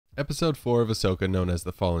Episode 4 of Ahsoka, known as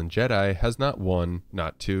The Fallen Jedi, has not one,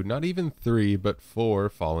 not two, not even three, but four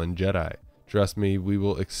fallen Jedi. Trust me, we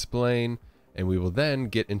will explain, and we will then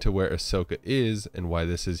get into where Ahsoka is and why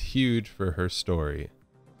this is huge for her story.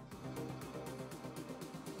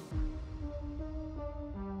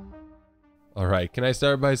 Alright, can I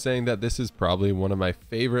start by saying that this is probably one of my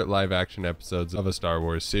favorite live-action episodes of a Star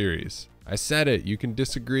Wars series. I said it, you can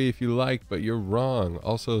disagree if you like, but you're wrong.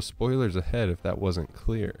 Also, spoilers ahead if that wasn't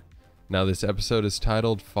clear. Now, this episode is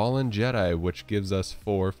titled Fallen Jedi, which gives us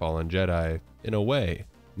four fallen Jedi, in a way.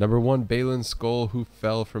 Number 1, Baylan Skoll, who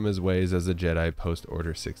fell from his ways as a Jedi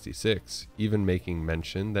post-Order 66, even making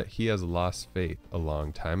mention that he has lost faith a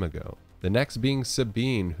long time ago. The next being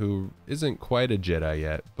Sabine, who isn't quite a Jedi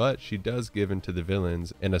yet, but she does give in to the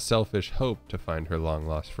villains and a selfish hope to find her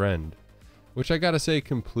long-lost friend. Which I gotta say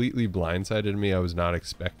completely blindsided me. I was not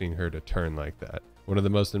expecting her to turn like that. One of the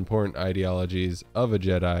most important ideologies of a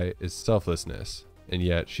Jedi is selflessness, and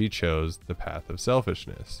yet she chose the path of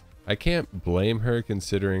selfishness. I can't blame her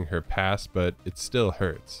considering her past, but it still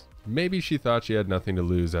hurts. Maybe she thought she had nothing to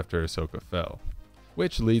lose after Ahsoka fell.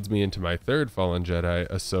 Which leads me into my third fallen Jedi,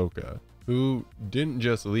 Ahsoka, who didn't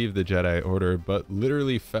just leave the Jedi Order, but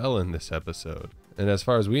literally fell in this episode. And as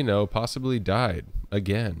far as we know, possibly died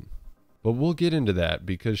again. But we'll get into that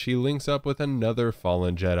because she links up with another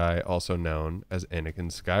fallen Jedi, also known as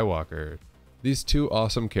Anakin Skywalker. These two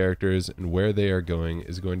awesome characters and where they are going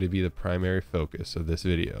is going to be the primary focus of this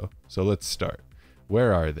video. So let's start.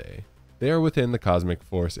 Where are they? They are within the cosmic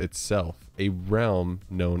force itself, a realm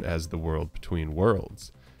known as the world between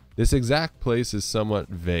worlds. This exact place is somewhat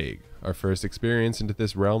vague. Our first experience into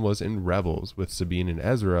this realm was in Rebels, with Sabine and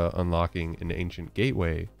Ezra unlocking an ancient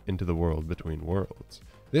gateway into the world between worlds.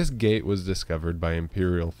 This gate was discovered by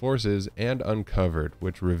Imperial forces and uncovered,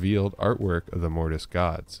 which revealed artwork of the Mortis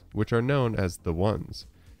gods, which are known as the Ones,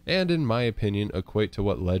 and in my opinion equate to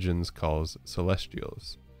what Legends calls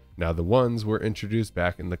Celestials. Now the Ones were introduced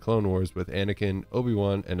back in the Clone Wars with Anakin,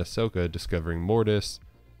 Obi-Wan, and Ahsoka discovering Mortis,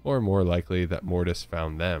 or more likely that Mortis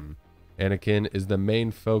found them. Anakin is the main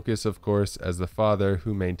focus, of course, as the father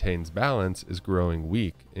who maintains balance is growing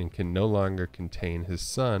weak and can no longer contain his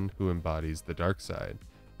son who embodies the dark side.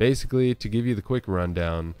 Basically, to give you the quick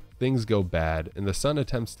rundown, things go bad and the son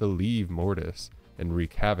attempts to leave Mortis and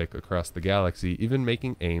wreak havoc across the galaxy, even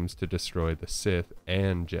making aims to destroy the Sith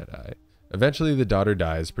and Jedi. Eventually the daughter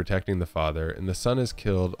dies protecting the father, and the son is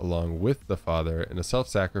killed along with the father in a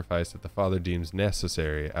self-sacrifice that the father deems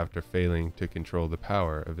necessary after failing to control the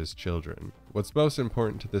power of his children. What's most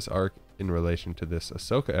important to this arc in relation to this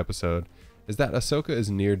Ahsoka episode is that Ahsoka is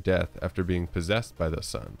near death after being possessed by the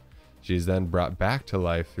son. She is then brought back to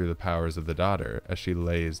life through the powers of the daughter as she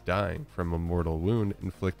lays dying from a mortal wound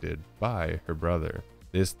inflicted by her brother.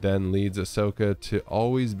 This then leads Ahsoka to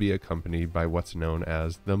always be accompanied by what's known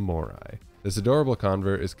as the Morai. This adorable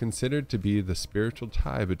convert is considered to be the spiritual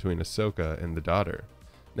tie between Ahsoka and the daughter.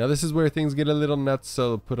 Now this is where things get a little nuts,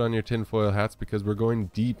 so put on your tinfoil hats because we're going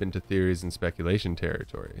deep into theories and speculation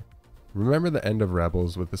territory. Remember the end of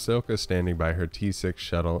Rebels with Ahsoka standing by her T6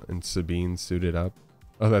 shuttle and Sabine suited up?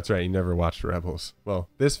 Oh, that's right, you never watched Rebels. Well,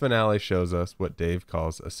 this finale shows us what Dave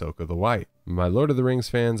calls Ahsoka the White. My Lord of the Rings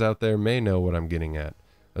fans out there may know what I'm getting at.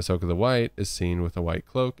 Ahsoka the White is seen with a white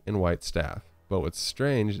cloak and white staff. But what's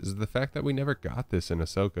strange is the fact that we never got this in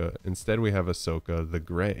Ahsoka. Instead, we have Ahsoka the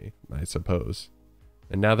Grey, I suppose.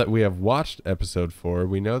 And now that we have watched episode 4,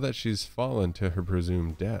 we know that she's fallen to her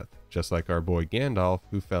presumed death, just like our boy Gandalf,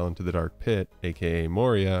 who fell into the Dark Pit, aka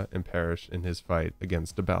Moria, and perished in his fight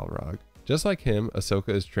against a Balrog. Just like him, Ahsoka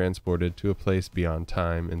is transported to a place beyond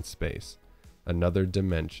time and space. Another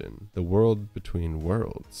dimension, the world between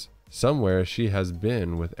worlds. Somewhere she has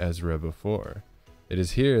been with Ezra before. It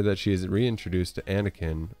is here that she is reintroduced to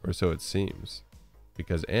Anakin, or so it seems.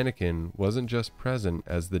 Because Anakin wasn't just present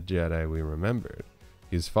as the Jedi we remembered.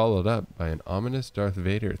 He is followed up by an ominous Darth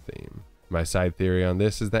Vader theme. My side theory on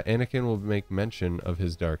this is that Anakin will make mention of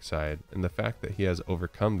his dark side and the fact that he has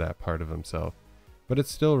overcome that part of himself, but it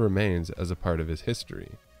still remains as a part of his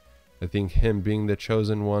history. I think him being the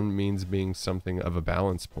chosen one means being something of a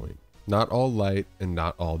balance point. Not all light and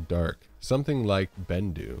not all dark. Something like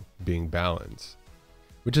Bendu, being balanced.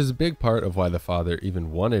 Which is a big part of why the father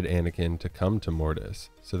even wanted Anakin to come to Mortis,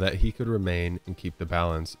 so that he could remain and keep the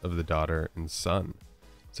balance of the daughter and son.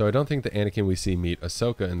 So I don't think the Anakin we see meet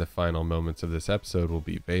Ahsoka in the final moments of this episode will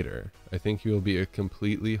be Vader. I think he will be a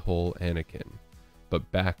completely whole Anakin.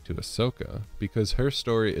 But back to Ahsoka, because her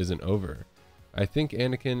story isn't over. I think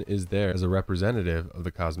Anakin is there as a representative of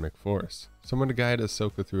the cosmic force, someone to guide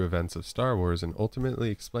Ahsoka through events of Star Wars and ultimately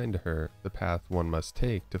explain to her the path one must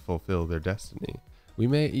take to fulfill their destiny. We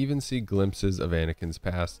may even see glimpses of Anakin's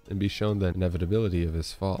past and be shown the inevitability of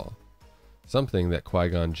his fall, something that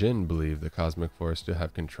Qui-Gon Jinn believed the cosmic force to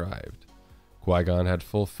have contrived. Qui-Gon had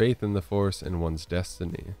full faith in the force and one's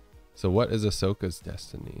destiny. So what is Ahsoka's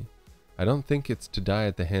destiny? I don't think it's to die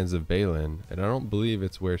at the hands of Baylan, and I don't believe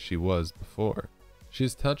it's where she was before. She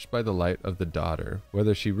is touched by the light of the daughter.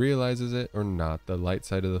 Whether she realizes it or not, the light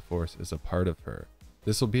side of the force is a part of her.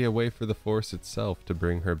 This will be a way for the force itself to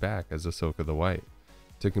bring her back as Ahsoka the White,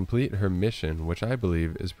 to complete her mission, which I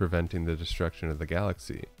believe is preventing the destruction of the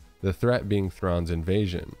galaxy. The threat being Thrawn's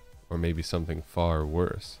invasion, or maybe something far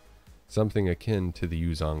worse, something akin to the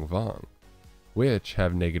Yuzong Vong, which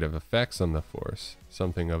have negative effects on the force,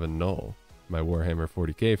 something of a null. My Warhammer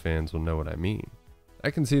 40k fans will know what I mean.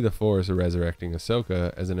 I can see the force resurrecting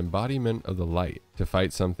Ahsoka as an embodiment of the light to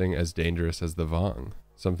fight something as dangerous as the Vong,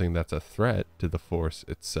 something that's a threat to the force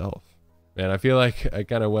itself. Man, I feel like I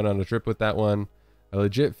kind of went on a trip with that one. I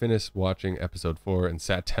legit finished watching episode 4 and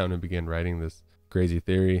sat down and began writing this crazy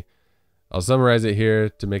theory. I'll summarize it here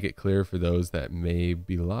to make it clear for those that may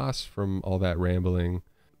be lost from all that rambling.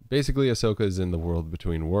 Basically, Ahsoka is in the world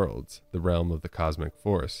between worlds, the realm of the cosmic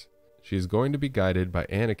force. She is going to be guided by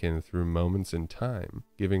Anakin through moments in time,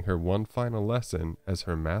 giving her one final lesson as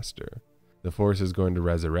her master. The force is going to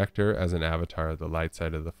resurrect her as an avatar of the light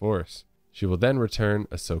side of the force. She will then return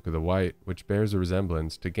Ahsoka the White, which bears a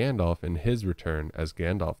resemblance to Gandalf in his return as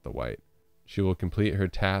Gandalf the White. She will complete her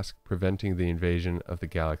task preventing the invasion of the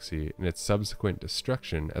galaxy and its subsequent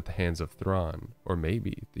destruction at the hands of Thrawn, or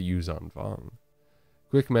maybe the Yuzong Vong.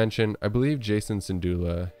 Quick mention, I believe Jason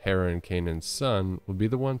Syndulla, Hera and Kanan's son, will be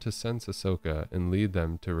the one to sense Ahsoka and lead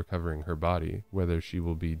them to recovering her body. Whether she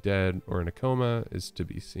will be dead or in a coma is to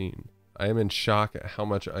be seen. I am in shock at how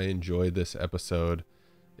much I enjoyed this episode.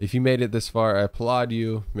 If you made it this far, I applaud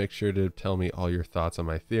you. Make sure to tell me all your thoughts on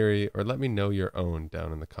my theory, or let me know your own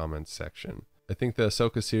down in the comments section. I think the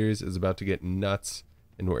Ahsoka series is about to get nuts,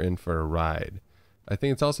 and we're in for a ride. I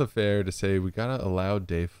think it's also fair to say we gotta allow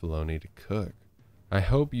Dave Filoni to cook. I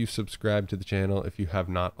hope you subscribe to the channel if you have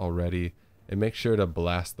not already, and make sure to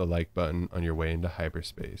blast the like button on your way into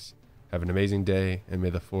hyperspace. Have an amazing day, and may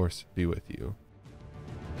the Force be with you.